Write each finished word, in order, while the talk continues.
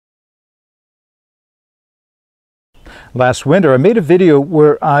Last winter, I made a video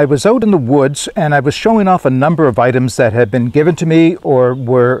where I was out in the woods and I was showing off a number of items that had been given to me or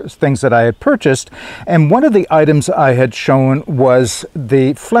were things that I had purchased. And one of the items I had shown was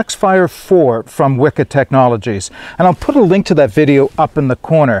the FlexFire 4 from Wicked Technologies. And I'll put a link to that video up in the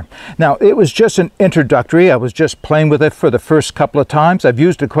corner. Now, it was just an introductory. I was just playing with it for the first couple of times. I've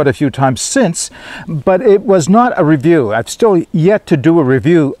used it quite a few times since, but it was not a review. I've still yet to do a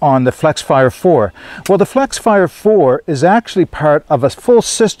review on the FlexFire 4. Well, the FlexFire 4 is actually part of a full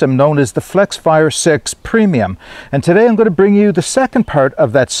system known as the FlexFire 6 Premium. And today I'm going to bring you the second part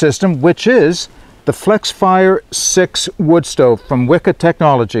of that system, which is the FlexFire 6 wood stove from Wicked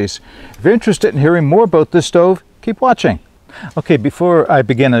Technologies. If you're interested in hearing more about this stove, keep watching. Okay, before I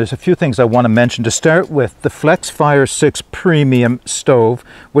begin, there's a few things I want to mention. To start with, the FlexFire 6 Premium stove,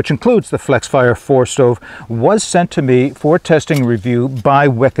 which includes the FlexFire 4 stove, was sent to me for testing review by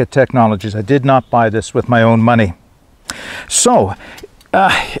Wicked Technologies. I did not buy this with my own money. So,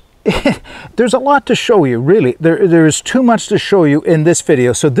 there's a lot to show you, really. There is too much to show you in this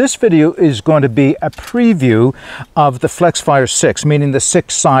video. So this video is going to be a preview of the FlexFire 6, meaning the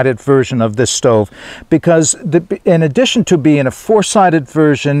 6-sided version of this stove. Because in addition to being a 4-sided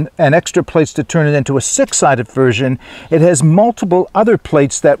version and extra plates to turn it into a 6-sided version, it has multiple other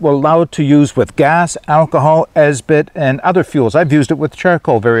plates that will allow it to use with gas, alcohol, esbit, and other fuels. I've used it with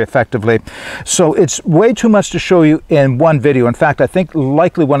charcoal very effectively. So it's way too much to show you in one video. In fact, I think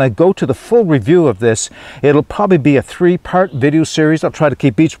likely when I go to the full review of this, it'll probably be a 3-part video series. I'll try to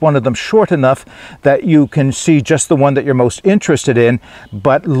keep each one of them short enough that you can see just the one that you're most interested in,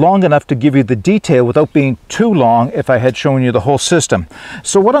 but long enough to give you the detail without being too long if I had shown you the whole system.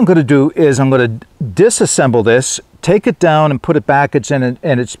 So what I'm going to do is I'm going to disassemble this, take it down and put it back in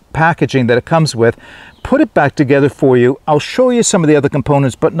its packaging that it comes with, put it back together for you. I'll show you some of the other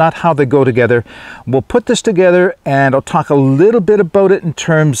components, but not how they go together. We'll put this together and I'll talk a little bit about it in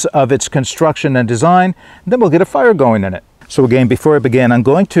terms of its construction and design, and then we'll get a fire going in it. So again, before I begin, I'm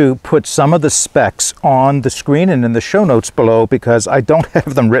going to put some of the specs on the screen and in the show notes below because I don't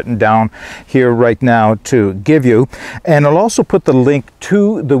have them written down here right now to give you. And I'll also put the link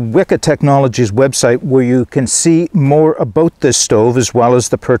to the Wicked Technologies website where you can see more about this stove as well as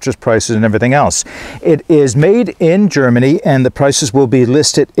the purchase prices and everything else. It is made in Germany and the prices will be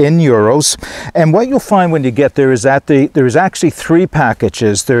listed in euros. And what you'll find when you get there is that there's actually 3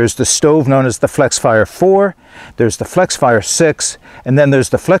 packages. There's the stove known as the FlexFire 4, there's the FlexFire 6, and then there's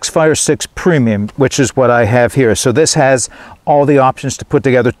the FlexFire 6 Premium, which is what I have here. So this has all the options to put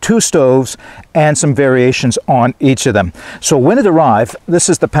together 2 stoves and some variations on each of them. So when it arrived, this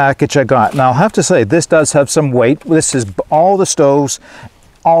is the package I got. Now I'll have to say, this does have some weight. This is all the stoves,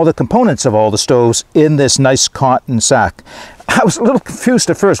 all the components of all the stoves in this nice cotton sack. I was a little confused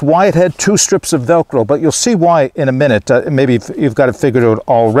at first why it had 2 strips of Velcro, but you'll see why in a minute. Maybe you've got it figured out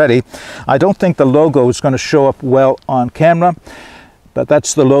already. I don't think the logo is going to show up well on camera, but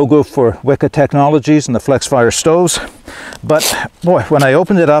that's the logo for Wicked Technologies and the FlexFire stoves. But boy, when I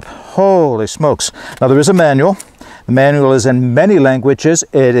opened it up, holy smokes. Now there is a manual. The manual is in many languages.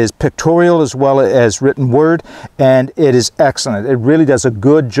 It is pictorial as well as written word, and it is excellent. It really does a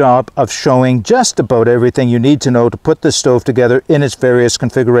good job of showing just about everything you need to know to put this stove together in its various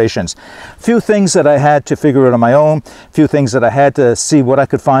configurations. A few things that I had to figure out on my own, a few things that I had to see what I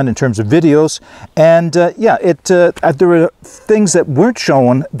could find in terms of videos, and yeah, there were things that weren't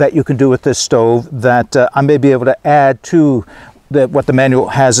shown that you can do with this stove that I may be able to add to what the manual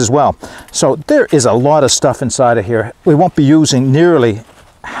has as well. So there is a lot of stuff inside of here. We won't be using nearly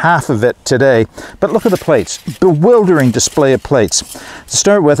half of it today, but look at the plates. Bewildering display of plates to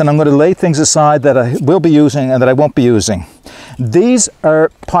start with, and I'm going to lay things aside that I will be using and that I won't be using. These are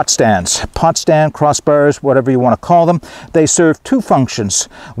pot stands, crossbars, whatever you want to call them. They serve 2 functions.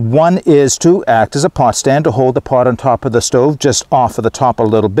 One is to act as a pot stand to hold the pot on top of the stove, just off of the top a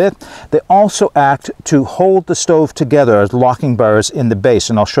little bit. They also act to hold the stove together as locking bars in the base,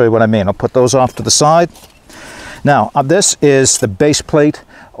 and I'll show you what I mean. I'll put those off to the side. Now, this is the base plate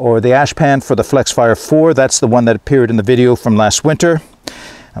or the ash pan for the FlexFire 4. That's the one that appeared in the video from last winter.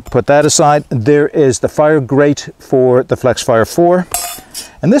 I'll put that aside. There is the fire grate for the FlexFire 4.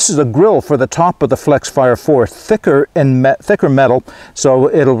 And this is a grill for the top of the FlexFire 4, thicker metal, so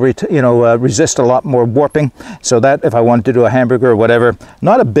it'll resist a lot more warping. So that if I wanted to do a hamburger or whatever,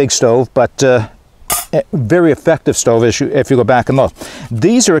 not a big stove, but very effective stove if you go back and look.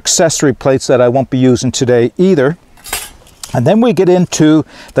 These are accessory plates that I won't be using today either. And then we get into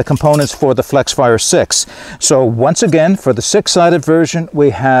the components for the FlexFire 6. So once again, for the 6-sided version,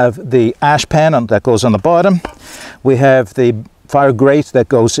 we have the ash pan that goes on the bottom. We have the fire grate that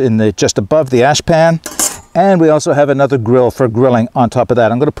goes in just above the ash pan. And we also have another grill for grilling on top of that.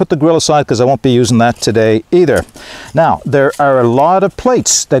 I'm going to put the grill aside because I won't be using that today either. Now, there are a lot of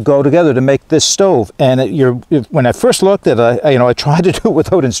plates that go together to make this stove. And when I first looked at it, I tried to do it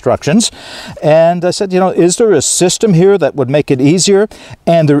without instructions. And I said, is there a system here that would make it easier?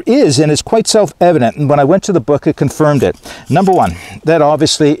 And there is, and it's quite self-evident. And when I went to the book, it confirmed it. Number one, that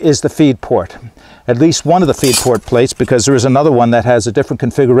obviously is the feed port. At least one of the feed port plates, because there is another one that has a different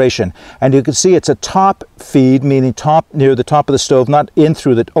configuration. And you can see it's a top feed, meaning top near the top of the stove, not in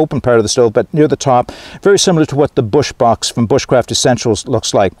through the open part of the stove, but near the top, very similar to what the Bush box from Bushcraft Essentials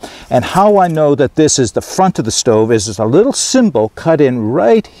looks like. And how I know that this is the front of the stove is there's a little symbol cut in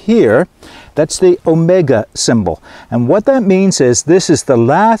right here. That's the Omega symbol. And what that means is this is the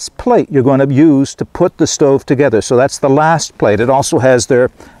last plate you're going to use to put the stove together. So that's the last plate. It also has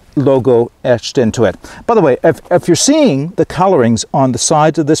their logo etched into it. By the way, if you're seeing the colorings on the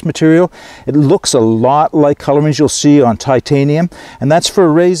sides of this material, it looks a lot like colorings you'll see on titanium, and that's for a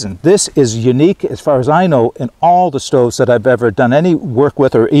reason. This is unique, as far as I know, in all the stoves that I've ever done any work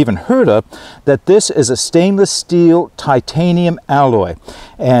with or even heard of, that this is a stainless steel titanium alloy.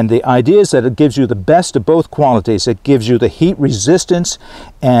 And the idea is that it gives you the best of both qualities. It gives you the heat resistance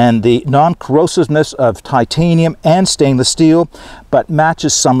and the non-corrosiveness of titanium and stainless steel, but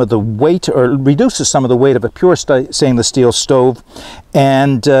matches some of the weight, or reduces some of the weight of a pure stainless steel stove.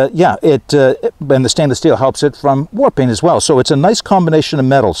 And and the stainless steel helps it from warping as well. So it's a nice combination of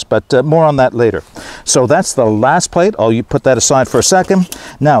metals, but more on that later. So that's the last plate. You put that aside for a second.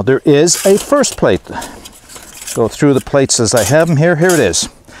 Now there is a first plate. Go through the plates as I have them here. Here it is.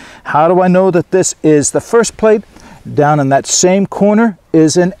 How do I know that this is the first plate? Down in that same corner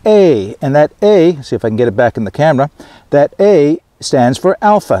is an A, and that A, see if I can get it back in the camera, that A stands for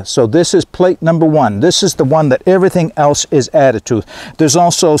alpha. So this is plate number one. This is the one that everything else is added to. There's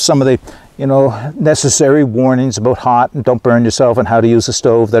also some of the necessary warnings about hot and don't burn yourself and how to use the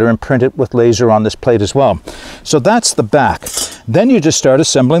stove that are imprinted with laser on this plate as well. So that's the back. Then you just start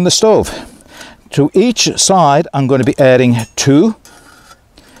assembling the stove. To each side, I'm going to be adding 2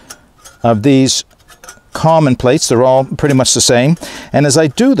 of these common plates. They're all pretty much the same. And as I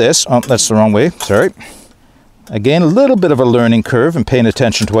do this, that's the wrong way, sorry. Again, a little bit of a learning curve and paying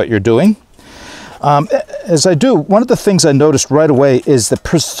attention to what you're doing. As I do, one of the things I noticed right away is the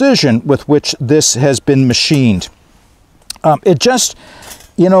precision with which this has been machined. It just,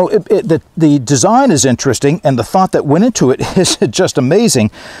 the design is interesting, and the thought that went into it is just amazing,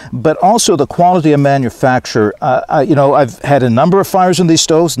 but also the quality of manufacture. I've had a number of fires in these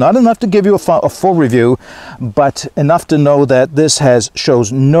stoves, not enough to give you a full review, but enough to know that this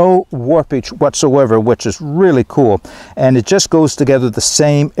shows no warpage whatsoever, which is really cool, and it just goes together the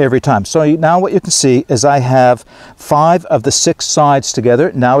same every time. So now what you can see is I have 5 of the 6 sides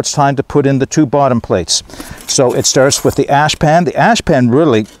together. Now it's time to put in the 2 bottom plates. So it starts with the ash pan. The ash pan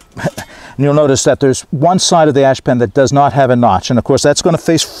really, and you'll notice that there's one side of the ash pan that does not have a notch, and of course that's going to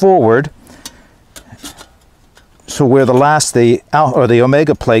face forward, so where the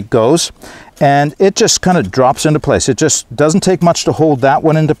Omega plate goes, and it just kind of drops into place. It just doesn't take much to hold that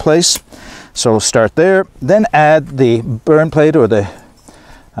one into place. So start there, then add the burn plate, or the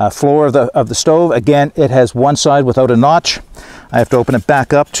floor of the stove. Again, it has one side without a notch. I have to open it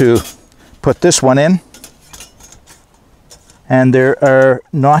back up to put this one in. And there are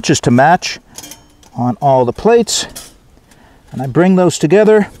notches to match on all the plates. And I bring those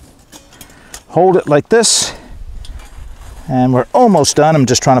together, hold it like this, and we're almost done. I'm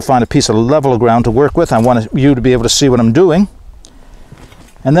just trying to find a piece of level ground to work with. I want you to be able to see what I'm doing.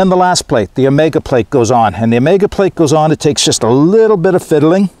 And then the last plate, the Omega plate, goes on. And the Omega plate goes on, it takes just a little bit of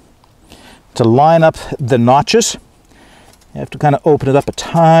fiddling to line up the notches. You have to kind of open it up a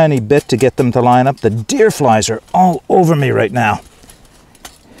tiny bit to get them to line up. The deer flies are all over me right now.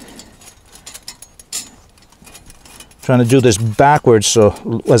 Trying to do this backwards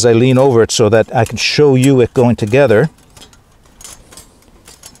so as I lean over it so that I can show you it going together.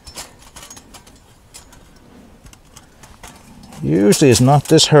 Usually it's not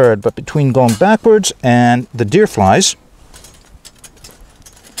this hard, but between going backwards and the deer flies,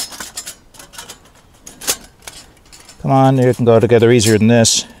 come on, it can go together easier than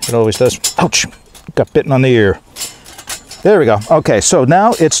this. It always does. Ouch! Got bitten on the ear. There we go. Okay, so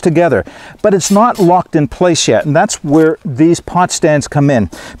now it's together. But it's not locked in place yet, and that's where these pot stands come in.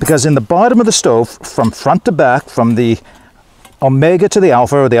 Because in the bottom of the stove, from front to back, from the Omega to the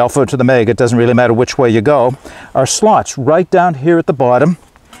Alpha, or the Alpha to the Mega, it doesn't really matter which way you go, are slots right down here at the bottom.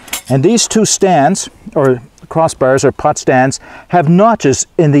 And these 2 stands, or crossbars or pot stands, have notches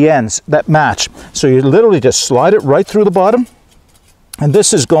in the ends that match. So you literally just slide it right through the bottom, And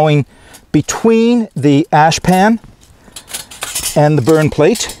this is going between the ash pan and the burn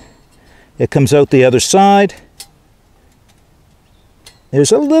plate. It comes out the other side.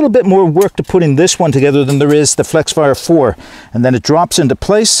 There's a little bit more work to putting this one together than there is the FlexFire 4. And then it drops into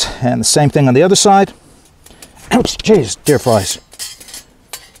place, and the same thing on the other side. Oops, jeez, deer flies.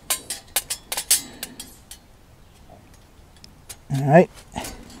 All right.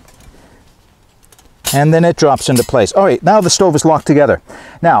 And then it drops into place. All right, now the stove is locked together.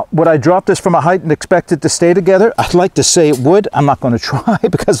 Now, would I drop this from a height and expect it to stay together? I'd like to say it would. I'm not going to try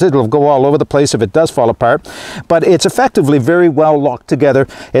because it'll go all over the place if it does fall apart. But it's effectively very well locked together.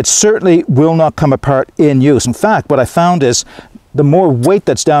 It certainly will not come apart in use. In fact, what I found is the more weight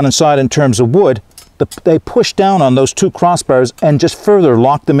that's down inside in terms of wood, they push down on those two crossbars and just further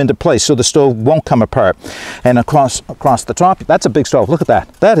lock them into place so the stove won't come apart. And across the top, that's a big stove. Look at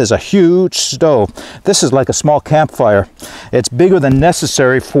that. That is a huge stove. This is like a small campfire. It's bigger than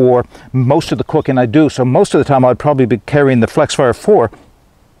necessary for most of the cooking I do. So most of the time I'd probably be carrying the FlexFire 4.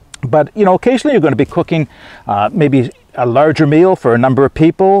 But, you know, occasionally you're going to be cooking maybe a larger meal for a number of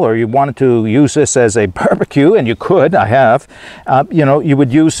people, or you wanted to use this as a barbecue, and you could, I have. You know, you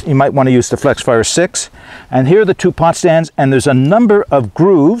might want to use the FlexFire 6. And here are the two pot stands, and there's a number of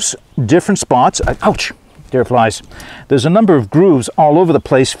grooves, different spots. Ouch! Deer flies. There's a number of grooves all over the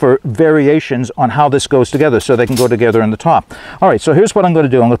place for variations on how this goes together, so they can go together in the top. All right, so here's what I'm going to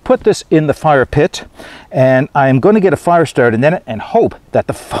do. I'm going to put this in the fire pit, and I'm going to get a fire started in it and hope that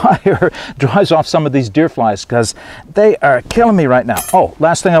the fire dries off some of these deer flies, because they are killing me right now. Oh,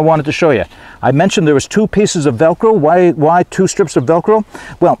 last thing I wanted to show you. I mentioned there was 2 pieces of Velcro. Why 2 strips of Velcro?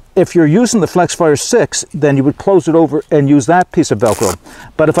 Well, if you're using the FlexFire 6, then you would close it over and use that piece of Velcro.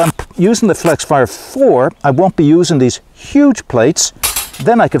 But if I'm using the FlexFire 4, I won't be using these huge plates.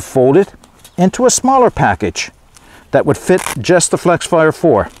 Then I could fold it into a smaller package that would fit just the FlexFire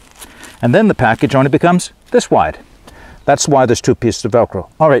 4. And then the package only becomes this wide. That's why there's 2 pieces of Velcro.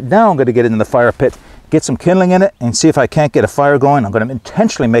 All right, now I'm going to get it in the fire pit, get some kindling in it, and see if I can't get a fire going. I'm going to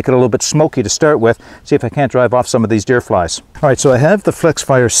intentionally make it a little bit smoky to start with, see if I can't drive off some of these deer flies. All right, so I have the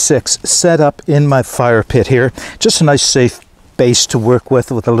FlexFire 6 set up in my fire pit here. Just a nice safe base to work with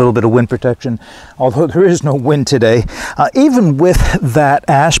a little bit of wind protection, although there is no wind today. Even with that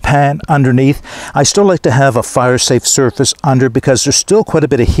ash pan underneath, I still like to have a fire safe surface under, because there's still quite a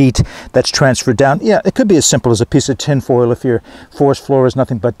bit of heat that's transferred down. Yeah, it could be as simple as a piece of tin foil if your forest floor is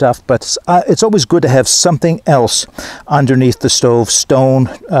nothing but duff, but it's always good to have something else underneath the stove, stone,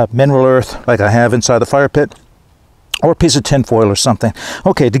 mineral earth like I have inside the fire pit, or a piece of tin foil or something.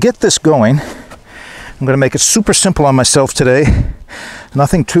 Okay, to get this going, I'm going to make it super simple on myself today.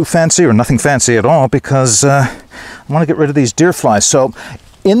 Nothing too fancy, or nothing fancy at all, because I want to get rid of these deer flies. So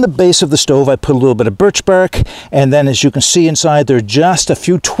in the base of the stove, I put a little bit of birch bark, and then as you can see inside, there are just a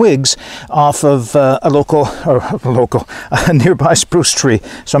few twigs off of a nearby spruce tree.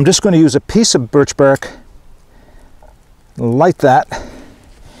 So I'm just going to use a piece of birch bark like that.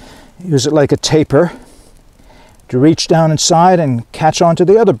 Use it like a taper to reach down inside and catch onto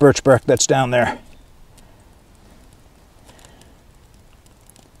the other birch bark that's down there.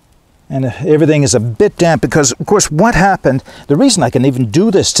 And everything is a bit damp because, of course, what happened, the reason I can even do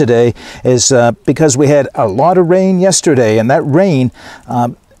this today is because we had a lot of rain yesterday, and that rain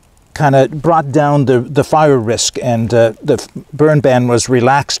kind of brought down the fire risk, and the burn ban was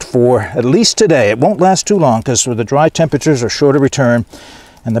relaxed for at least today. It won't last too long because the dry temperatures are sure to return,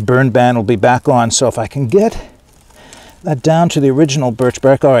 and the burn ban will be back on. So if I can get that down to the original birch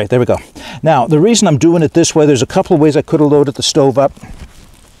bark. All right, there we go. Now, the reason I'm doing it this way, there's a couple of ways I could have loaded the stove up.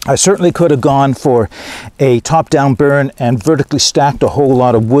 I certainly could have gone for a top-down burn and vertically stacked a whole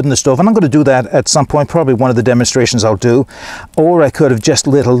lot of wood in the stove, and I'm going to do that at some point, probably one of the demonstrations I'll do. Or I could have just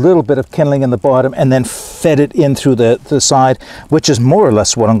lit a little bit of kindling in the bottom and then fed it in through the side, which is more or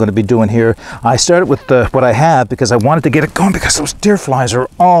less what I'm going to be doing here. I started with what I have because I wanted to get it going because those deer flies are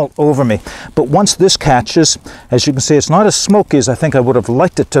all over me. But once this catches, as you can see, it's not as smoky as I think I would have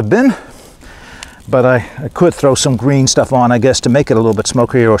liked it to have been. But I could throw some green stuff on, I guess, to make it a little bit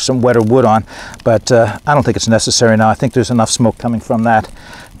smokier, or some wetter wood on. But I don't think it's necessary now. I think there's enough smoke coming from that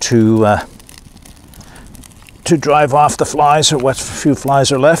to drive off the flies, or what few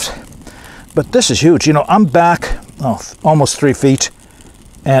flies are left. But this is huge. You know, I'm back almost 3 feet,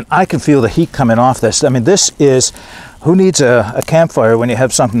 and I can feel the heat coming off this. I mean, this is, who needs a campfire when you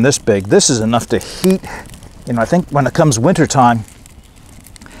have something this big? This is enough to heat. You know, I think when it comes winter time,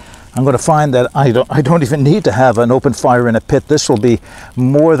 I'm going to find that I don't even need to have an open fire in a pit. This will be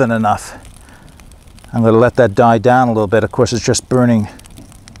more than enough. I'm going to let that die down a little bit. Of course, it's just burning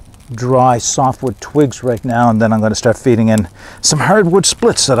dry softwood twigs right now, and then I'm going to start feeding in some hardwood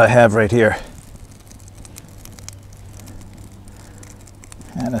splits that I have right here.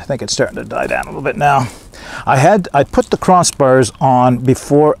 And I think it's starting to die down a little bit now. I put the crossbars on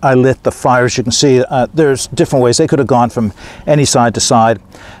before I lit the fire. As you can see, there's different ways. They could have gone from any side to side.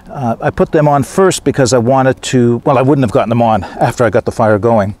 I put them on first because I wanted to, well, I wouldn't have gotten them on after I got the fire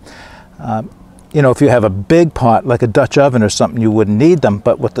going. You know, if you have a big pot like a Dutch oven or something, you wouldn't need them,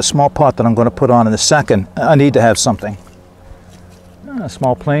 but with the small pot that I'm going to put on in a second, I need to have something. A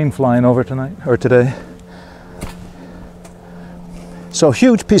small plane flying over tonight, or today. So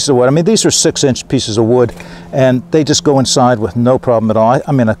huge pieces of wood. I mean, these are 6-inch pieces of wood, and they just go inside with no problem at all.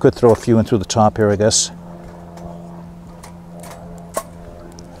 I mean, I could throw a few in through the top here, I guess.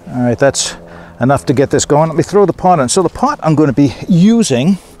 All right, that's enough to get this going. Let me throw the pot in. So the pot I'm going to be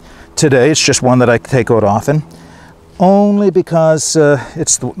using today, it's just one that I take out often, only because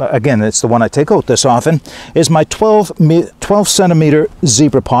it's the one I take out this often, is my 12 centimeter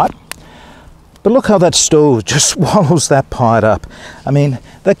zebra pot. But look how that stove just swallows that pot up. I mean,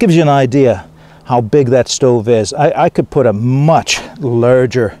 that gives you an idea how big that stove is. I could put a much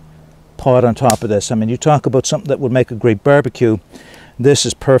larger pot on top of this. I mean, you talk about something that would make a great barbecue. This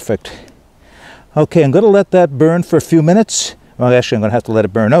is perfect. Okay, I'm going to let that burn for a few minutes. Well, actually, I'm going to have to let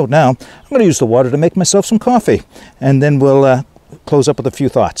it burn out now. I'm going to use the water to make myself some coffee, and then we'll close up with a few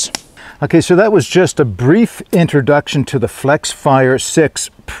thoughts. Okay, so that was just a brief introduction to the FlexFire 6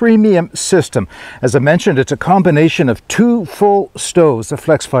 premium system. As I mentioned, it's a combination of two full stoves, the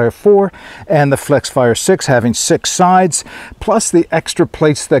FlexFire 4 and the FlexFire 6, having 6 sides, plus the extra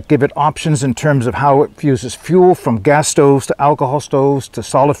plates that give it options in terms of how it uses fuel, from gas stoves to alcohol stoves to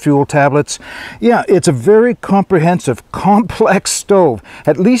solid fuel tablets. Yeah, it's a very comprehensive, complex stove,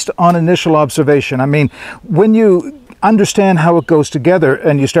 at least on initial observation. I mean, when you understand how it goes together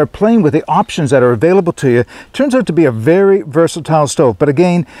and you start playing with the options that are available to you, it turns out to be a very versatile stove. But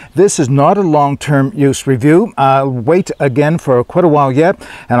again, this is not a long-term use review. I'll wait again for quite a while yet,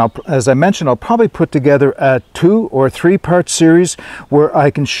 and as I mentioned, I'll probably put together a 2 or 3 part series where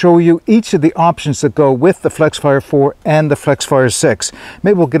I can show you each of the options that go with the FlexFire 4 and the FlexFire 6.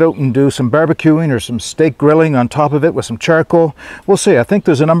 Maybe we'll get out and do some barbecuing or some steak grilling on top of it with some charcoal. We'll see. I think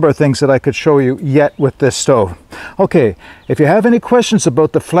there's a number of things that I could show you yet with this stove. Okay, if you have any questions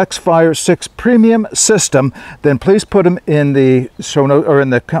about the FlexFire 6 premium system, then please put them in the show note or in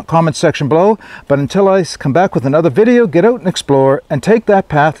the comment section below. But until I come back with another video, get out and explore and take that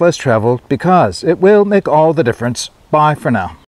path less traveled, because it will make all the difference. Bye for now.